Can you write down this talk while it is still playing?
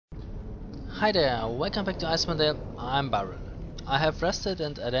Hi there, welcome back to Icewind. I'm Baron. I have rested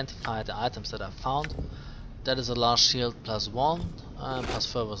and identified the items that I found. That is a large shield plus 1,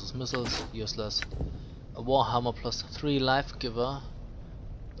 plus 4 versus missiles, useless. A warhammer plus 3 life giver,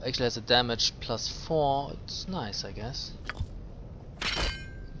 actually has a damage plus 4, it's nice I guess.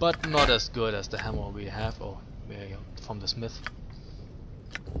 But not as good as the hammer we have, from the smith.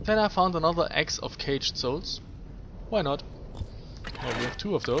 Then I found another axe of caged souls. Why not? Now we have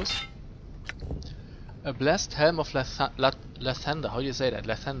 2 of those. A blessed helm of Lathander. How do you say that?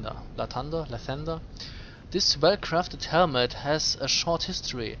 Lathander. This well-crafted helmet has a short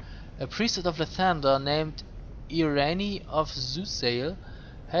history. A priestess of Lathander named Irene of Zusail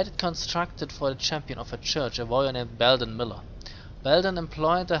had it constructed for the champion of her church, a warrior named Belden Miller. Belden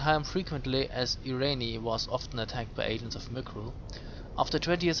employed the helm frequently as Irene was often attacked by agents of Mikrul. After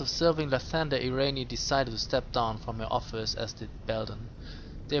 20 years of serving Lathander, Irene decided to step down from her office, as did Belden.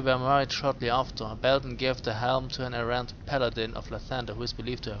 They were married shortly after. Belden gave the helm to an errant paladin of Lathander who is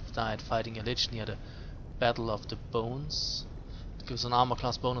believed to have died fighting a lich near the Battle of the Bones. It gives an armor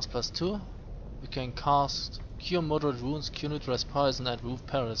class bonus plus 2. We can cast Cure Moderate Wounds, Cure Neutralize Poison, and Remove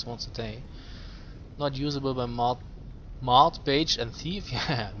Paralysis once a day. Not usable by Mage, and Thief.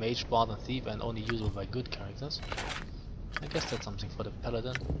 Yeah, Mage, Bard, and Thief, and only usable by good characters. I guess that's something for the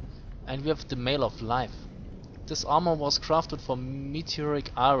paladin. And we have the Mail of Life. This armor was crafted from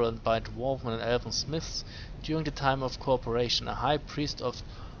meteoric iron by dwarven and elven smiths during the time of cooperation. A high priest of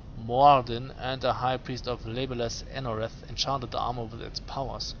Moardin and a high priest of labelless Enoreth enchanted the armor with its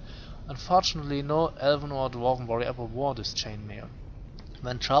powers. Unfortunately, no elven or dwarven warrior ever wore this chainmail.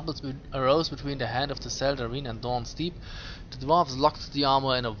 When troubles arose between the Hand of the Seldarine and Dawn's Deep, the dwarves locked the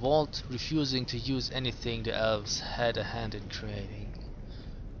armor in a vault, refusing to use anything the elves had a hand in creating.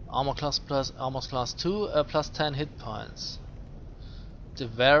 Armor class 2, plus 10 hit points. The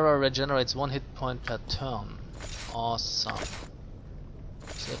wearer regenerates 1 hit point per turn. Awesome.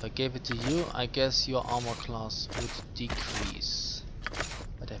 So if I gave it to you, I guess your armor class would decrease.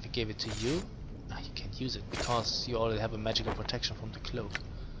 But if I gave it to you, you can't use it because you already have a magical protection from the cloak.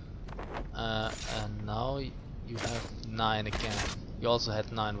 And now you have 9 again. You also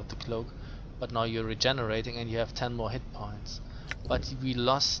had 9 with the cloak, but now you're regenerating and you have 10 more hit points. But we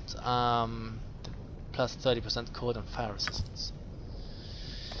lost the plus 30% cold and fire resistance.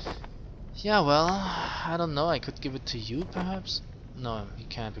 Yeah, well, I don't know. I could give it to you, perhaps. No, you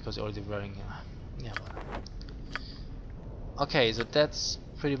can't because you're already wearing. Yeah, well. Okay, so that's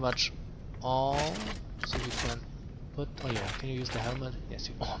pretty much all. So we can put. Oh yeah, can you use the helmet?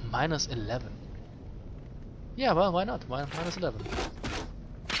 Yes. Oh, minus 11. Yeah, well, why not? Why minus 11?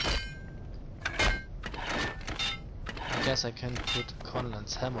 I guess I can put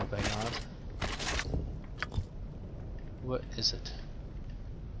Conlan's hammer back out. Where is it?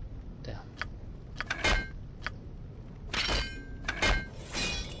 There.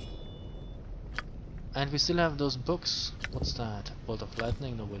 And we still have those books. What's that? Bolt of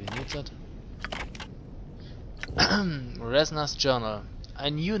Lightning, nobody needs it. Resna's journal. I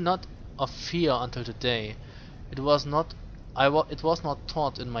knew not of fear until today. It was not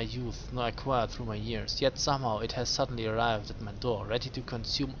taught in my youth, nor acquired through my years, yet somehow it has suddenly arrived at my door, ready to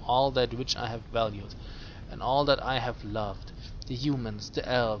consume all that which I have valued, and all that I have loved. The humans, the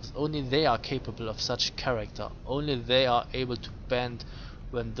elves, only they are capable of such character, only they are able to bend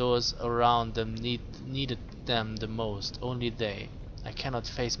when those around them needed them the most, only they. I cannot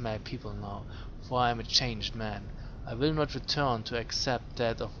face my people now, for I am a changed man. I will not return to accept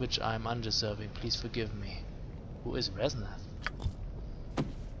that of which I am undeserving, please forgive me. Who is Resnath?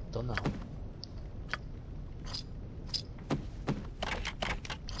 Don't know.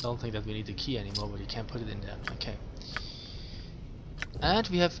 Don't think that we need the key anymore, but you can't put it in there. Okay. And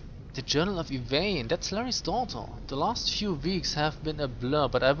we have the Journal of Yvain. That's Larry's daughter. The last few weeks have been a blur,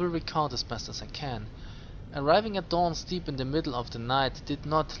 but I will recount as best as I can. Arriving at Dawn's Deep in the middle of the night did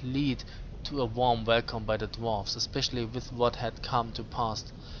not lead to a warm welcome by the dwarves, especially with what had come to pass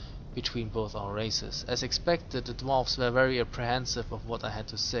between both our races. As expected, the dwarves were very apprehensive of what I had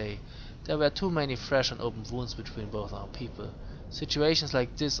to say. There were too many fresh and open wounds between both our people. Situations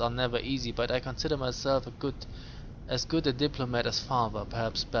like this are never easy, but I consider myself as good a diplomat as father,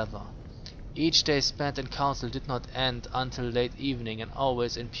 perhaps better. Each day spent in council did not end until late evening, and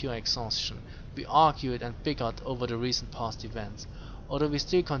always in pure exhaustion. We argued and bickered over the recent past events. Although we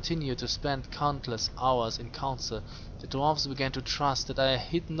still continued to spend countless hours in council, the dwarves began to trust that I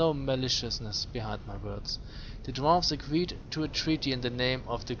hid no maliciousness behind my words. The dwarves agreed to a treaty in the name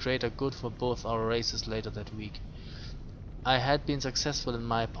of the greater good for both our races later that week. I had been successful in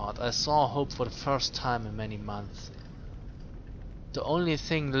my part. I saw hope for the first time in many months. The only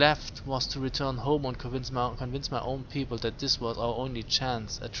thing left was to return home and convince my own people that this was our only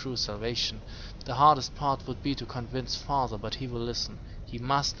chance at true salvation. The hardest part would be to convince Father, but he will listen. He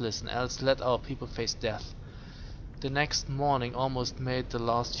must listen, else let our people face death. The next morning almost made the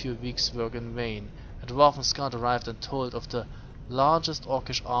last few weeks' work in vain. A dwarven scout arrived and told of the largest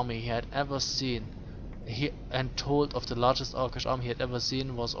orcish army he had ever seen.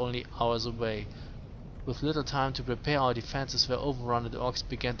 Was only hours away. With little time to prepare, our defenses were overrun and the orcs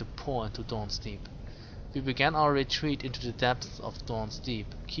began to pour into Dawn's Deep. We began our retreat into the depths of Dawn's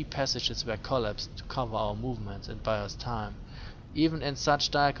Deep. Key passages were collapsed to cover our movements and buy us time. Even in such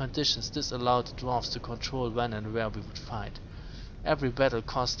dire conditions, this allowed the dwarves to control when and where we would fight. Every battle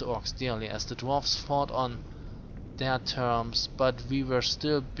cost the orcs dearly, as the dwarves fought on their terms, but we were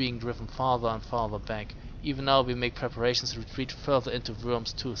still being driven farther and farther back. Even now we make preparations to retreat further into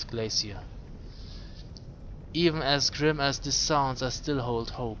Worm's Tooth Glacier. Even as grim as this sounds, I still hold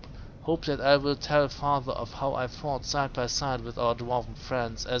hope. Hope that I will tell Father of how I fought side by side with our dwarven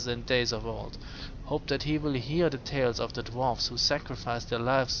friends as in days of old. Hope that he will hear the tales of the dwarves who sacrificed their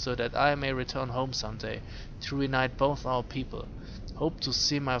lives so that I may return home someday, to reunite both our people. Hope to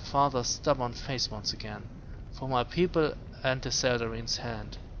see my father's stubborn face once again. For my people and the Seldarine's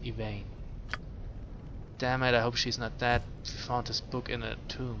hand, Yvain. Damn it, I hope she's not dead. We found this book in a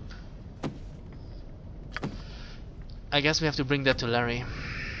tomb. I guess we have to bring that to Larry.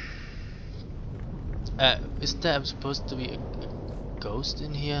 Is there supposed to be a ghost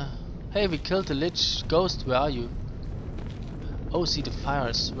in here? Hey, we killed the Lich. Ghost, where are you? Oh, see, the fire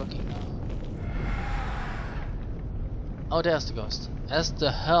is working now. Oh, there's the ghost. As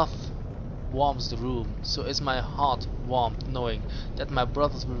the hearth warms the room, so is my heart warmed knowing that my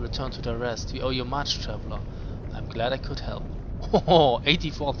brothers will return to their rest. We owe you much, traveler. I'm glad I could help. Oh,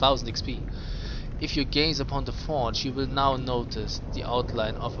 84,000 XP. If you gaze upon the forge, you will now notice the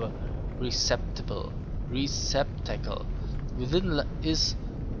outline of a receptacle. Within is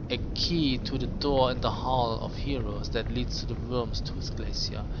a key to the door in the Hall of Heroes that leads to the Worm's Tooth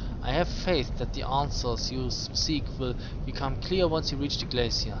Glacier. I have faith that the answers you seek will become clear once you reach the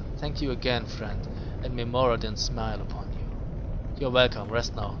glacier. Thank you again, friend, and may Moradin smile upon you. You're welcome.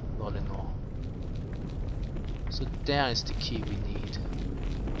 Rest now, Lord-in-law. So there is the key we need.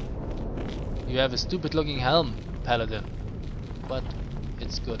 You have a stupid looking helm, Paladin, but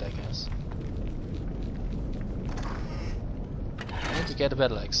it's good, I guess. And to get a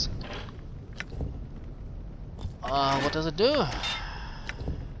battle axe. What does it do?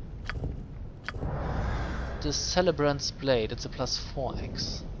 The Celebrant's Blade, it's a +4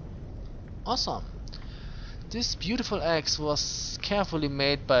 axe. Awesome! This beautiful axe was carefully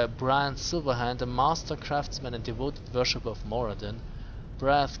made by Brian Silverhand, a master craftsman and devoted worshipper of Moradin.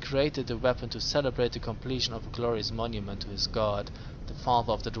 Brath created the weapon to celebrate the completion of a glorious monument to his god, the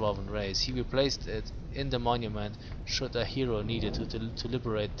father of the dwarven race. He replaced it in the monument should a hero need it to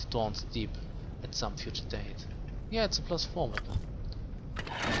liberate Dawn's Deep at some future date. Yeah, it's a +4 weapon. Not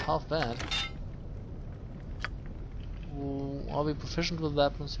half bad. Are we proficient with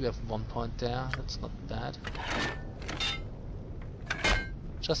weapons? We have 1 point there, that's not bad.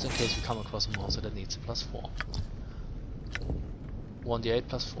 Just in case we come across a monster that needs a +4. 1d8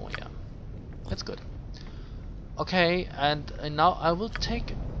 +4, yeah. That's good. Okay, and now I will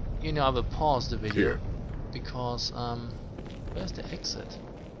take, I will pause the video. Here. Because, where's the exit?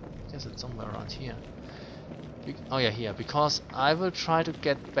 I guess it's somewhere around here. Oh yeah, here. Because I will try to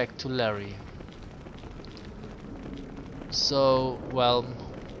get back to Larry. So, well,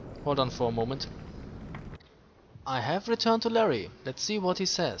 hold on for a moment. I have returned to Larry. Let's see what he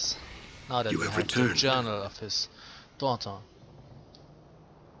says. Now that we have the journal of his daughter.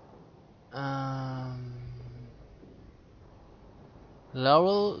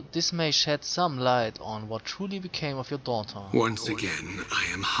 Laurel, this may shed some light on what truly became of your daughter. Once again, I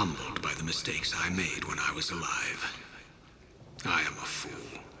am humbled by the mistakes I made when I was alive. I am a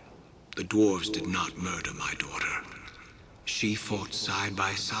fool. The dwarves did not murder my daughter. She fought side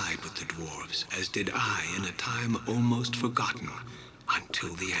by side with the dwarves, as did I in a time almost forgotten,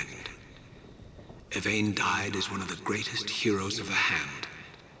 until the end. Yvain died as one of the greatest heroes of the Hand.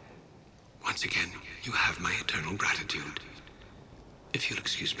 Once again, you have my eternal gratitude. If you'll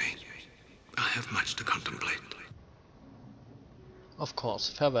excuse me, I have much to contemplate. Of course,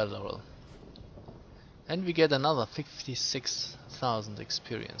 farewell, Laurel. And we get another 56,000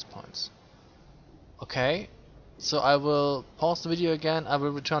 experience points. Okay, so I will pause the video again, I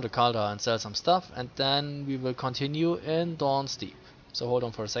will return to Kaldar and sell some stuff, and then we will continue in Dawn's Deep. So hold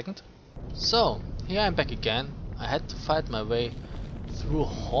on for a second. So, here I'm back again. I had to fight my way through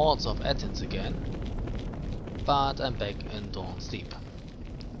hordes of Attins again. But I'm back in Dawn's Deep.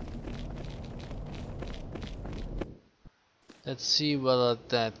 Let's see whether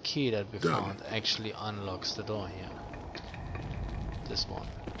that key that we found actually unlocks the door here. This one.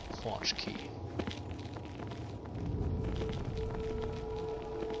 Forge key.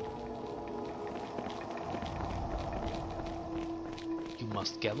 You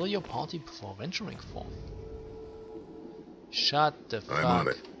must gather your party before venturing forth. Shut the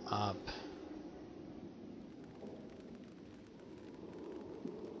fuck up.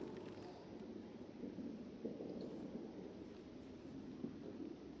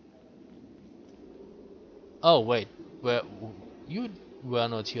 Oh wait, you were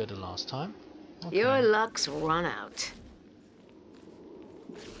not here the last time? Okay. Your luck's run out.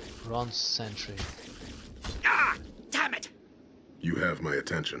 Bronze sentry. Ah! Damn it! You have my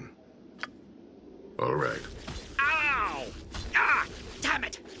attention. All right. Ow! Ah! Damn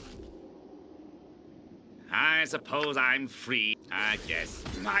it! I suppose I'm free, I guess.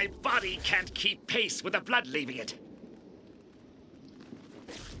 My body can't keep pace with the blood leaving it.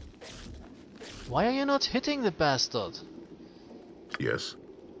 Why are you not hitting the bastard? Yes.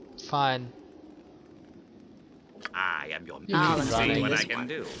 Fine. I am your You man. keep See running. what I can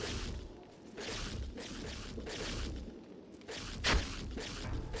do.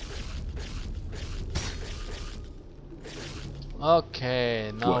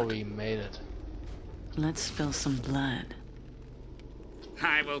 Okay, now What? we made it. Let's spill some blood.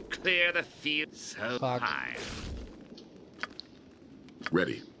 I will clear the field so Fuck. high.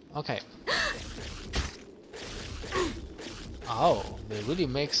 Ready. Okay. Oh, they really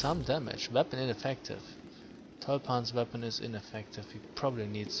make some damage. Weapon ineffective. Tulpan's weapon is ineffective. He probably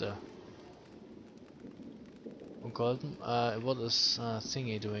needs a golden. What is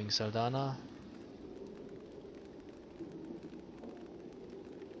Thingy doing? Saldana?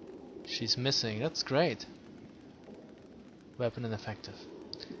 She's missing. That's great. Weapon ineffective.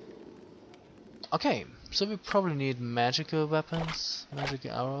 Okay, so we probably need magical weapons,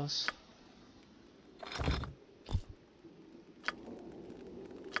 magical arrows.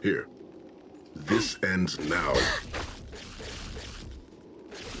 Here. This ends now.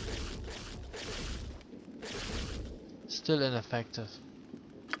 Still ineffective.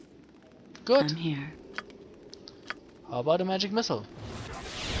 Good. I'm here. How about a magic missile?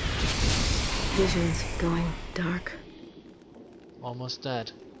 Vision's going dark. Almost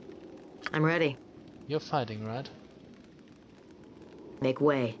dead. I'm ready. You're fighting, right? Make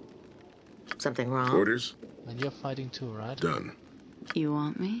way. Something wrong? Orders? And you're fighting too, right? Done. You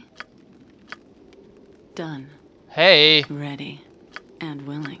want me? Done. Hey! Ready. And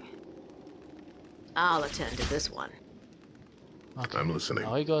willing. I'll attend to this one. Okay. I'm listening.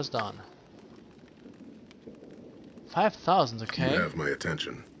 Now he goes down. 5,000, okay. You have my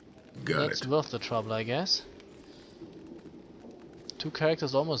attention. Got That's it. worth the trouble, I guess. 2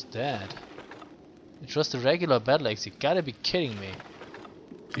 characters almost dead. It's just a regular battle axe, you gotta be kidding me.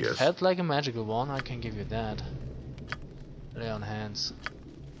 It Yes. felt like a magical one, I can give you that. Lay on hands.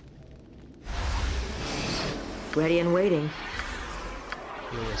 Ready and waiting.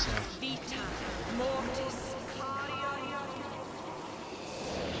 Heal yourself.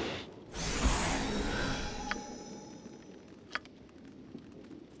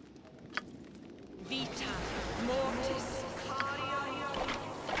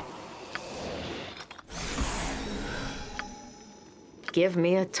 Give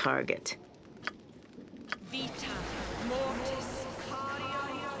me a target.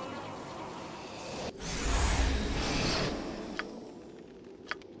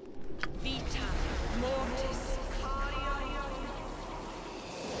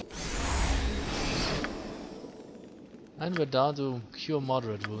 And we're down to cure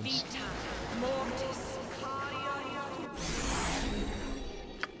moderate wounds.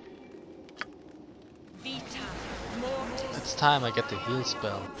 It's time I get the heal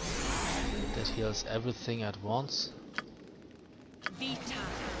spell. That heals everything at once.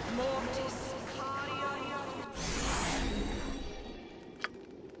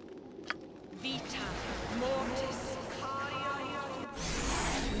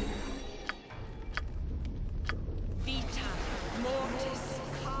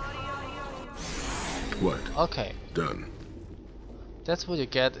 What? Okay, Done. that's what you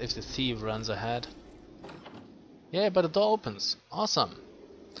get if the thief runs ahead. Yeah, but the door opens. Awesome.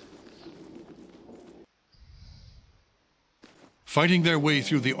 Fighting their way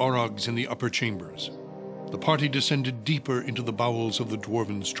through the Orogs in the upper chambers, the party descended deeper into the bowels of the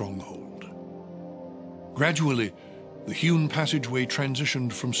dwarven stronghold. Gradually, the hewn passageway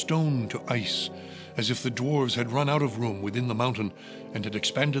transitioned from stone to ice, as if the dwarves had run out of room within the mountain and had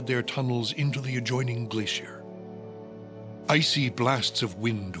expanded their tunnels into the adjoining glacier. Icy blasts of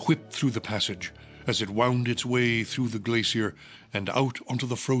wind whipped through the passage as it wound its way through the glacier and out onto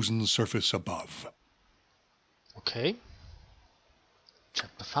the frozen surface above. Okay.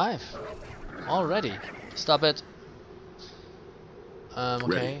 Chapter 5. Already. Stop it. Okay.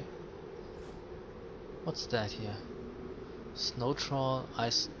 Ready. What's that here? Snow troll,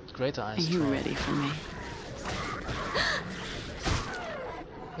 greater Are ice you troll. ready for me?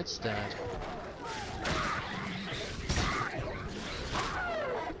 What's that?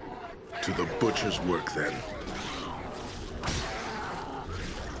 To the butcher's work, then.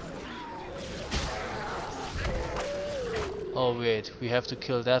 Oh wait, we have to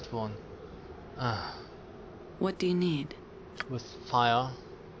kill that one. What do you need? With fire.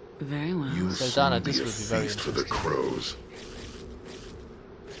 Very well. You'll Saldana, soon this be a will be very feast for the interesting. crows.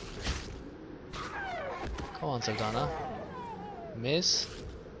 Come on, Saldana. Miss.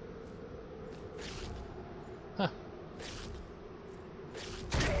 Huh.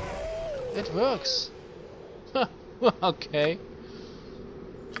 It works. Huh. Okay.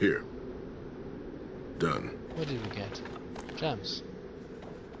 Here. Done. What did we get? Gems.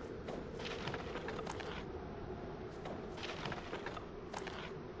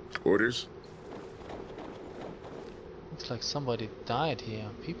 Orders? Looks like somebody died here.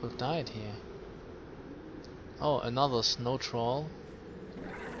 People died here. Oh, another snow troll.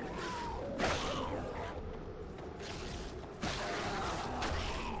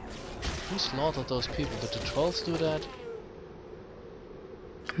 Who slaughtered those people? Did the trolls do that?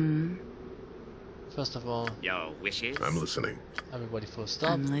 First of all, Your wishes? I'm listening. everybody full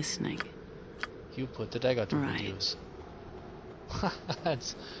stop. I'm listening. You put the dagger to Right. good use.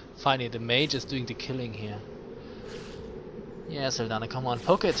 That's funny, the mage is doing the killing here. Yeah, Saldana, come on,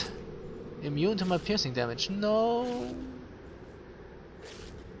 poke it! Immune to my piercing damage. No!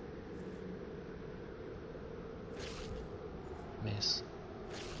 Miss.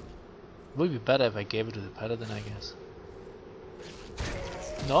 Would be better if I gave it to the paladin, I guess.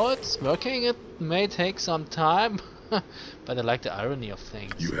 No, it's working. It may take some time, but I like the irony of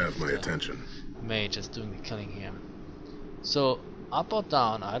things. You have my The attention. mage is doing the killing here. So, up or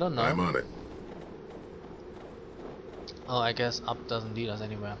down? I don't know. I'm on it. Oh, I guess up doesn't lead us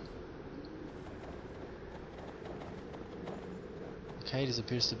anywhere. Okay, this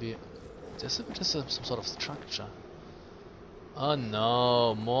appears to be... This is some sort of structure. Oh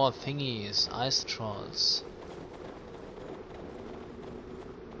no, more thingies, ice trolls.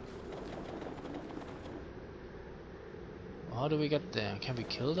 How do we get there? Can we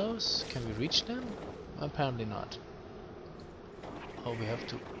kill those? Can we reach them? Apparently not. Oh, we have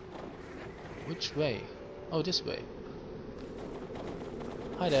to... Which way? Oh, this way.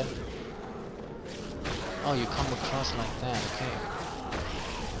 Hi there. Oh, you come across like that, okay.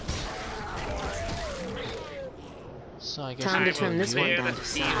 So I guess Time we to turn will this one do- down to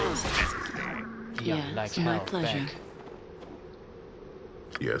size. Yeah, Yes, like my hell, pleasure. back.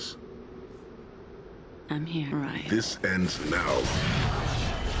 Yes. I'm here. Right. This ends now.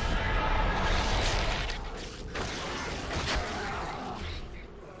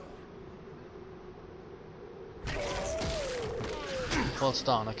 Falls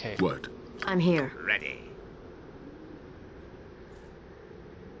down, okay. What? I'm here. Ready.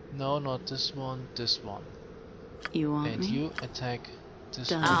 No, not this one, this one. You want And me? you attack this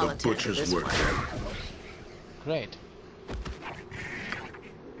Done. one. I'll The attend to butcher's this work, one. then. Great.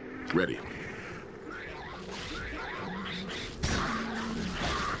 Ready.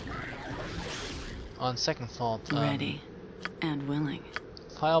 On second thought, Ready. And willing.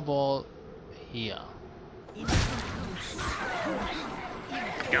 fireball here.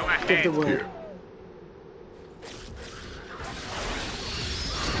 Go ahead. Give the word. Here.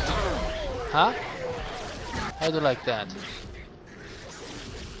 Huh? How do you like that?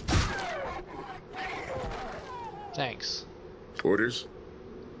 Thanks. Orders?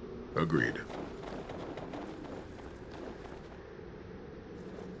 Agreed.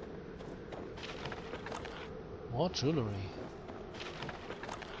 More jewelry.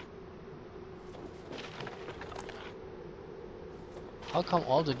 How come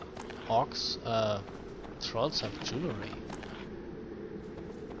all the orcs, trolls have jewelry?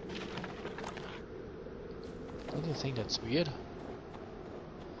 Don't you think that's weird?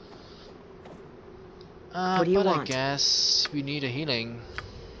 What do you but I want? guess we need a healing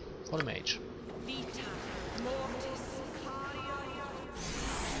for the mage.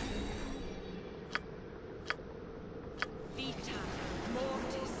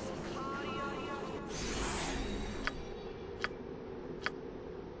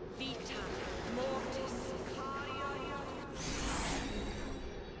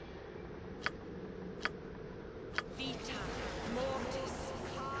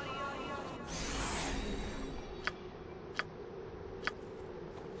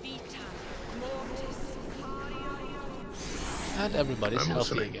 And everybody's I'm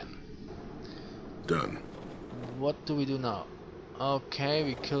healthy listening. again. Done. What do we do now? Okay,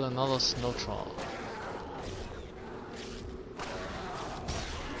 we kill another snow troll.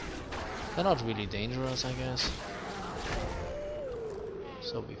 They're not really dangerous, I guess.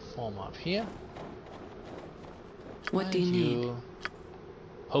 So we form up here. What do you need?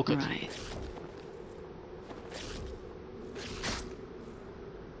 Poke it. Right.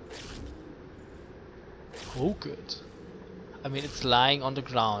 Poke it. I mean, it's lying on the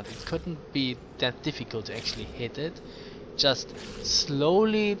ground. It couldn't be that difficult to actually hit it. Just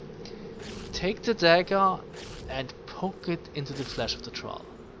slowly take the dagger and poke it into the flesh of the troll.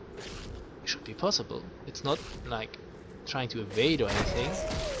 It should be possible. It's not like trying to evade or anything.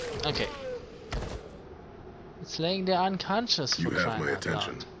 Okay. It's laying there unconscious for You have crying my out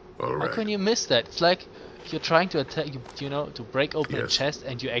attention. loud. All right. How can you miss that? It's like you're trying to attack, you know, to break open a Yes. chest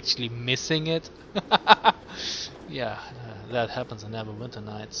and you're actually missing it. Yeah, that happens in Neverwinter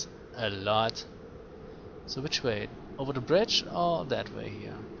Nights a lot. So which way? Over the bridge or that way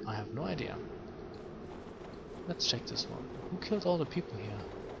here? I have no idea. Let's check this one. Who killed all the people here?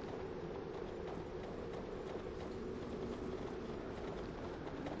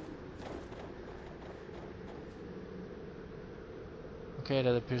 Okay,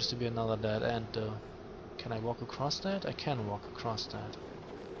 that appears to be another dead end though. Can I walk across that? I can walk across that.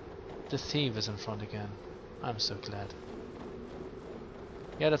 The thief is in front again. I'm so glad.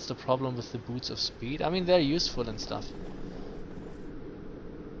 Yeah, that's the problem with the boots of speed. I mean, they're useful and stuff.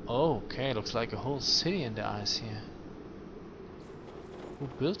 Okay, looks like a whole city in the ice here. Who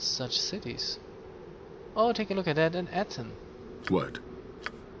built such cities? Oh, take a look at that in Aten. What?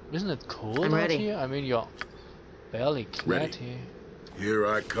 Isn't it cold I'm out ready. here? I mean, you're barely clad Ready. here. Here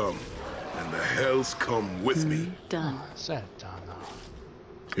I come. And the hells come with me. Done. Is that done now?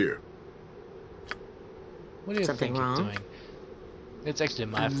 Here. What do you Something think you're wrong? doing? It's actually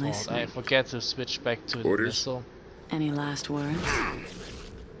my I'm fault. listening. I forget to switch back to the Orders? missile. Any last words?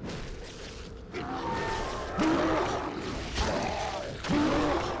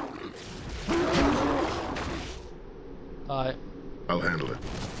 Bye. I'll handle it.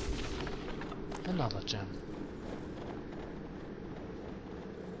 Another gem.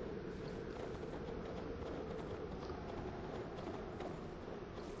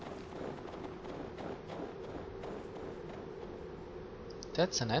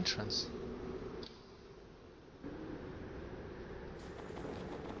 That's an entrance.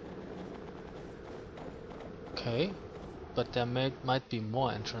 Okay, but there might be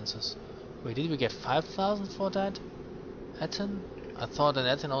more entrances. Wait, did we get 5,000 for that? Aten? I thought an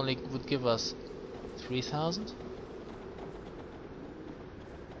Aten only would give us 3,000.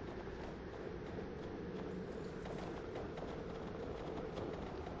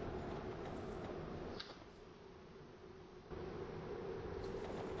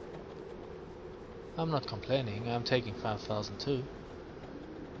 I'm not complaining, I'm taking 5,000 too.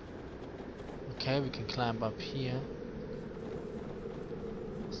 Okay, we can climb up here.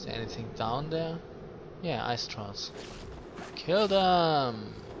 Is there anything down there? Yeah, ice trolls. Kill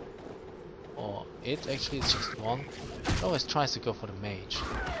them! Or it actually is just one. It always tries to go for the mage.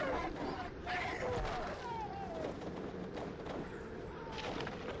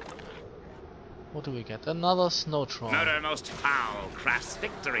 What do we get? Another snow troll. Murder most foul, crass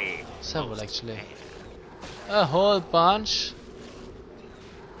victory. Several actually. A whole bunch.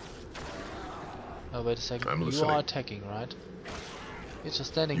 Oh wait a second. I'm You listening. are attacking, right? You're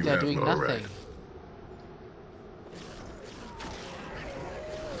just standing You there have doing no nothing. right.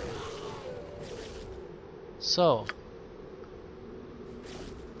 So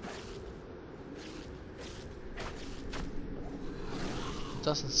it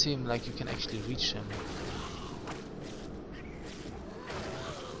doesn't seem like you can actually reach him.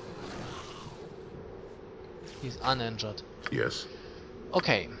 He's uninjured. Yes.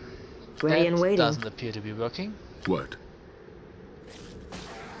 Okay. Ready that and waiting. doesn't appear to be working. What?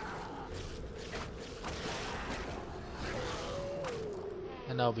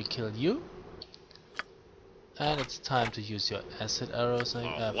 And now we kill you. And it's time to use your acid arrows, Oh,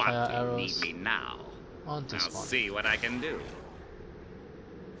 fire what? You arrows need me now. on this I'll one. see what I can do.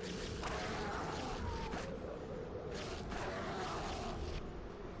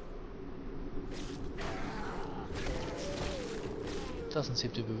 Doesn't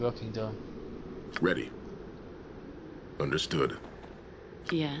seem to be working though. Ready. Understood.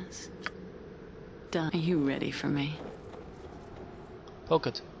 Yes. Done. Are you ready for me? Poke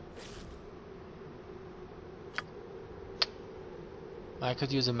it. I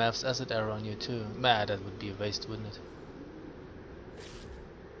could use a math's acid arrow on you too. Nah, that would be a waste, wouldn't it?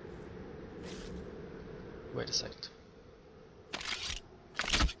 Wait a second.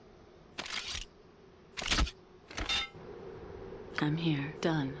 I'm here.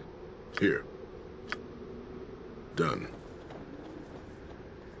 Done. Here. Done.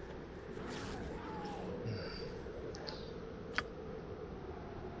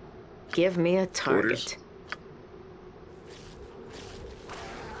 Give me a target. Orders?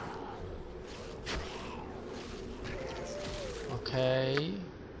 Okay.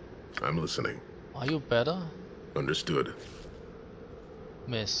 I'm listening. Are you better? Understood.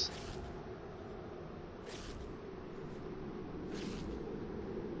 Miss.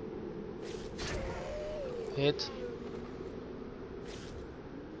 Hit.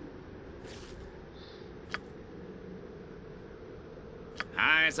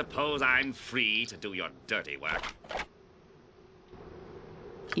 I suppose I'm free to do your dirty work.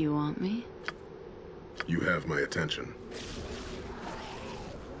 You want me? You have my attention.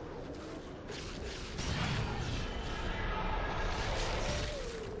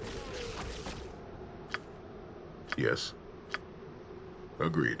 Yes.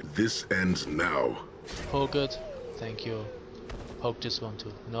 Agreed. This ends now. Poke it. Thank you. Poke this one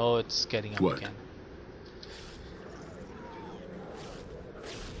too. No, it's getting up What? again.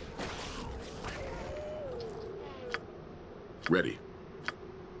 Ready.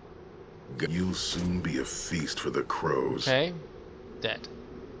 You'll soon be a feast for the crows. Okay. Dead.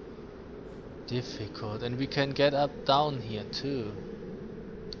 Difficult. And we can get up down here too.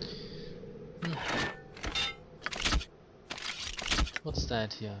 What's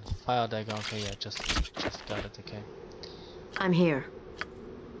that here? Fire dagger. Okay, yeah, just got it. Okay. I'm here.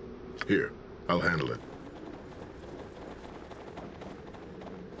 Here, I'll handle it.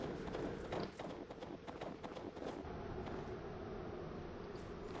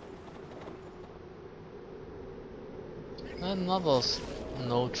 Another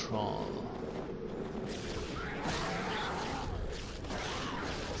snow troll.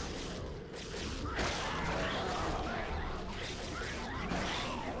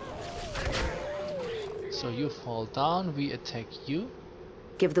 So you fall down, we attack you.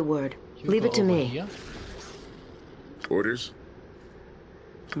 Give the word. You Leave go it to over me. Here. Orders?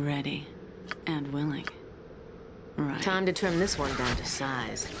 Ready. And willing. Right. Time to trim this one down to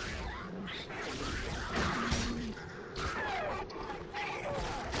size.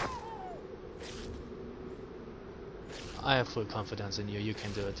 I have full confidence in you, you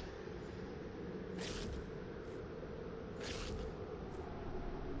can do it.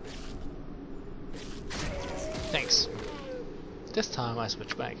 Thanks. This time I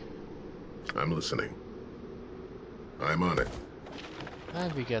switch back. I'm listening. I'm on it.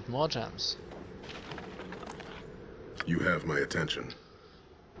 And we get more gems. You have my attention.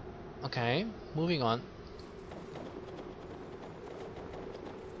 Okay, moving on.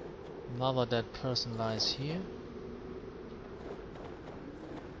 Another dead person lies here.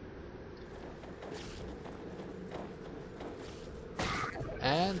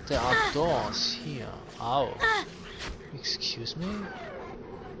 And there are doors here. Ow. Excuse me?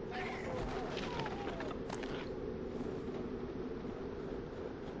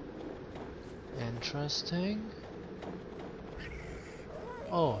 Interesting.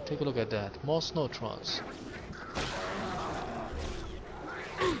 Oh, take a look at that. More snow trolls.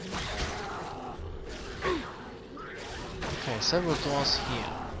 Okay, several doors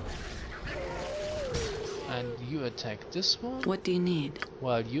here. And you attack this one What do you need?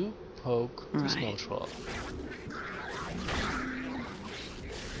 while you poke the snow Right. troll.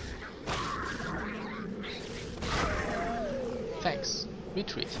 Thanks.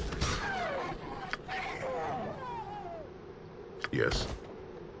 Retreat. Yes.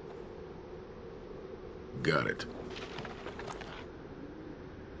 Got it.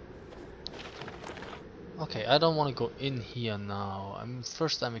 Okay, I don't want to go in here now.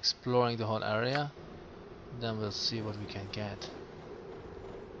 First I'm exploring the whole area. Then we'll see what we can get.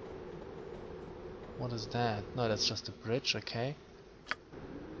 What is that? No, that's just a bridge, okay.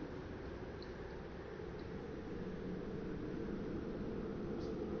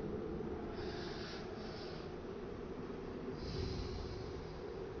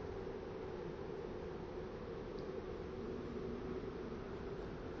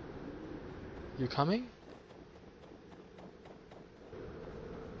 You coming?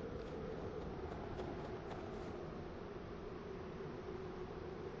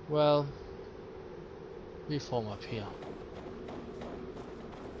 Well, we form up here.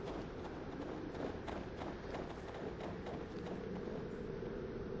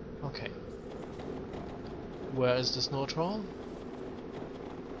 Okay. Where is the snow troll?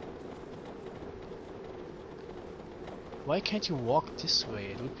 Why can't you walk this way?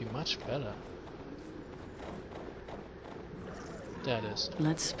 It would be much better. There it is.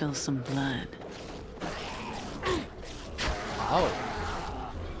 Let's spill some blood. How?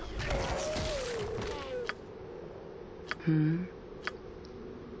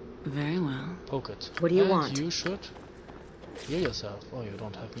 Very well. Poke it. What do you And want? You should heal yourself. Oh, you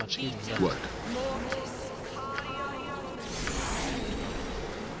don't have much healing left. What?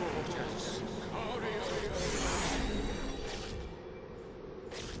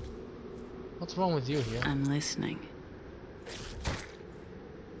 What's wrong with you here? I'm listening.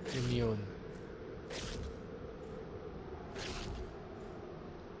 Immune.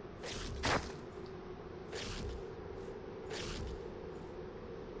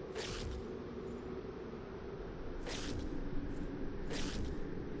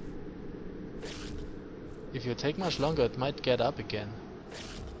 If you take much longer, it might get up again.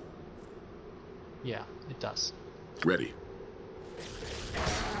 Yeah, it does. Ready.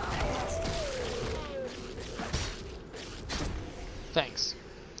 Thanks.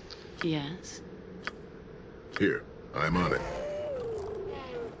 Yes. Here, I'm on it.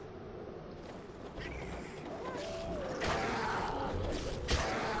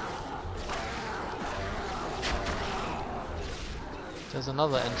 There's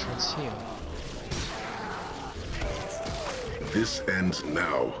another entrance here. This ends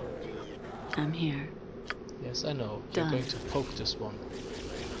now. I'm here. Yes, I know. Done. You're going to poke this one.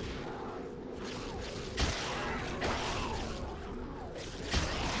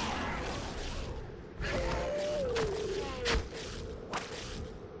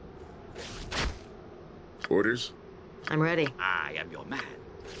 Orders? I'm ready. I am your man.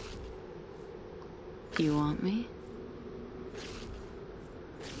 You want me?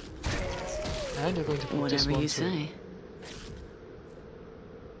 And you're going to poke this Whatever one you too. say.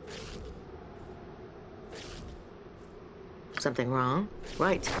 Something wrong?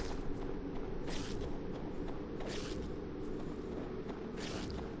 Right.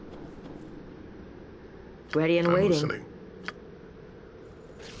 Ready and I'm waiting. listening.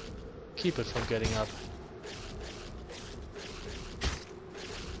 Keep it from getting up.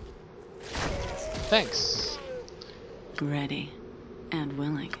 Thanks. Ready. And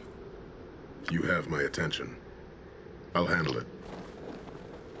willing. You have my attention. I'll handle it.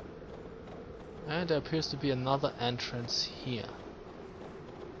 And there appears to be another entrance here.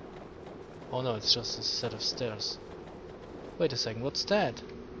 Oh no, it's just a set of stairs. Wait a second, what's that?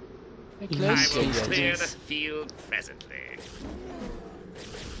 A You I glacier will Yes, yeti. clear the yes. field presently.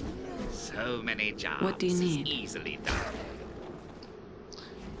 So many jobs What do you is need? easily done.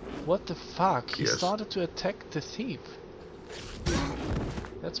 What the fuck? He Yes. started to attack the thief.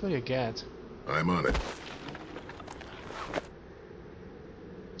 That's what you get. I'm on it.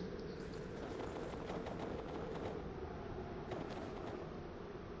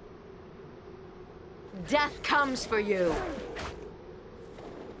 Death comes for you.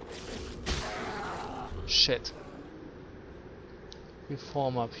 Shit. We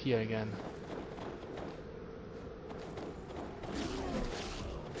form up here again.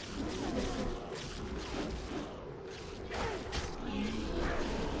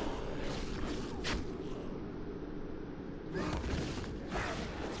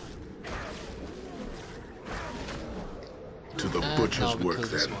 To the And now butcher's we work kill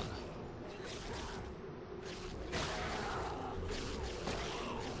this then. one.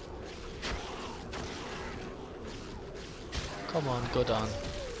 Come on, go down.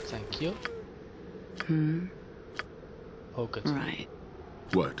 Thank you. Poke it. Right.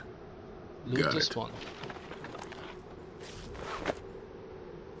 What? Loot Got this it. one.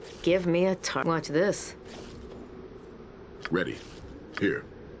 Give me a target. Watch this. Ready. Here.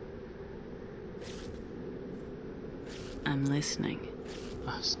 I'm listening.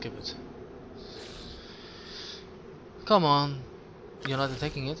 Ah, skip it. Come on. You're not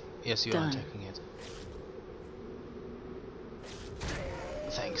attacking it? Yes, you are Done. attacking it.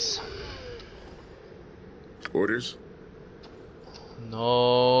 Thanks. Orders?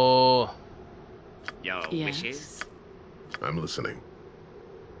 No. Your Yes. wishes? I'm listening.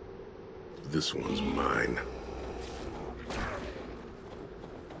 This one's mine.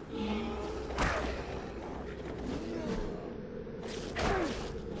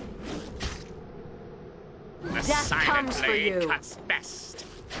 The Death silent comes for blade you. cuts best.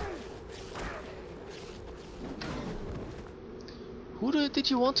 Who did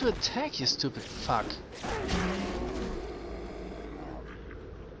you want to attack, you stupid fuck?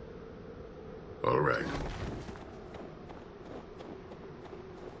 All right.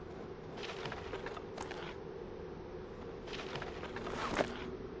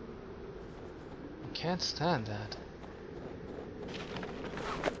 I can't stand that.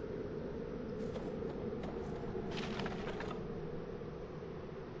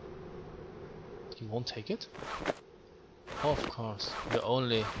 You won't take it? Of course, you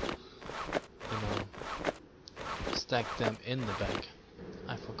only, stack them in the bag.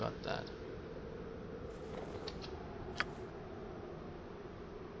 I forgot that.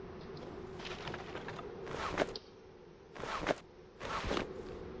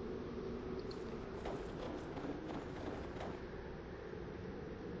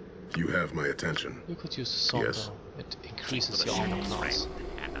 You have my attention. You could use the sword Yes. though. It increases your armor class.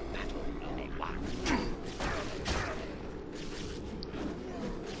 And the battle will be won.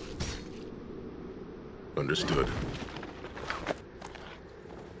 Understood.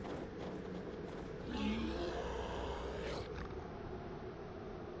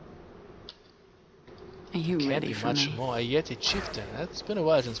 Are you Can't ready be for much me? more. A Yeti chieftain. It's been a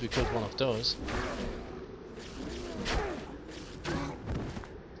while since we killed one of those.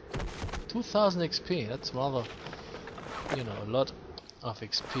 2000 XP. That's rather, a lot of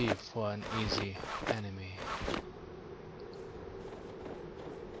XP for an easy enemy.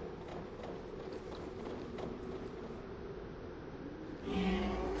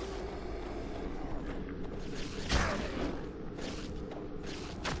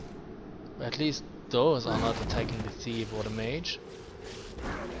 But at least those are not attacking the thief or the mage.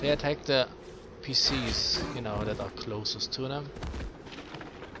 They attack the PCs, that are closest to them.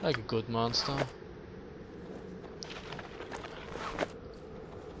 Like a good monster.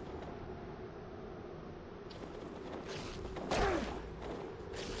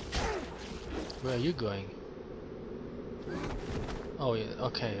 Where are you going? Oh yeah,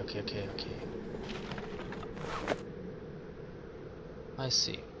 okay. I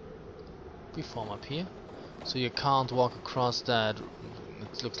see. We form up here. So you can't walk across that.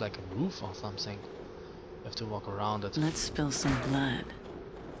 It looks like a roof or something. You have to walk around it. Let's spill some blood.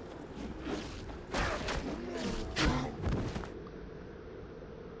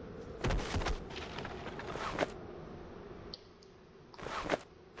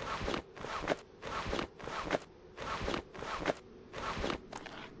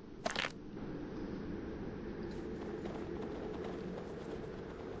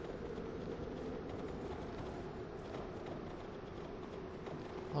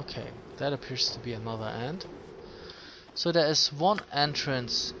 Okay, that appears to be another end. So there is one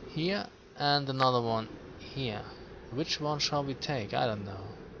entrance here and another one here. Which one shall we take? I don't know.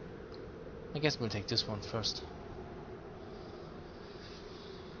 I guess we'll take this one first.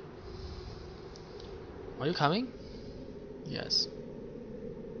 Are you coming? Yes.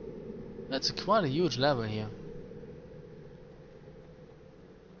 That's quite a huge level here.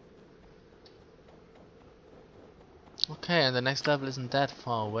 Okay, and the next level isn't that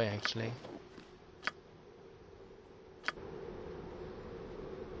far away actually.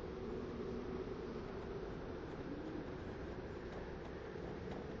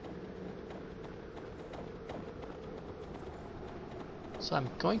 So I'm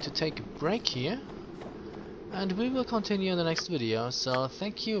going to take a break here, and we will continue in the next video. So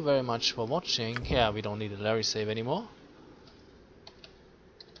thank you very much for watching. Yeah, we don't need a Larry save anymore.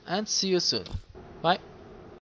 And see you soon. Bye.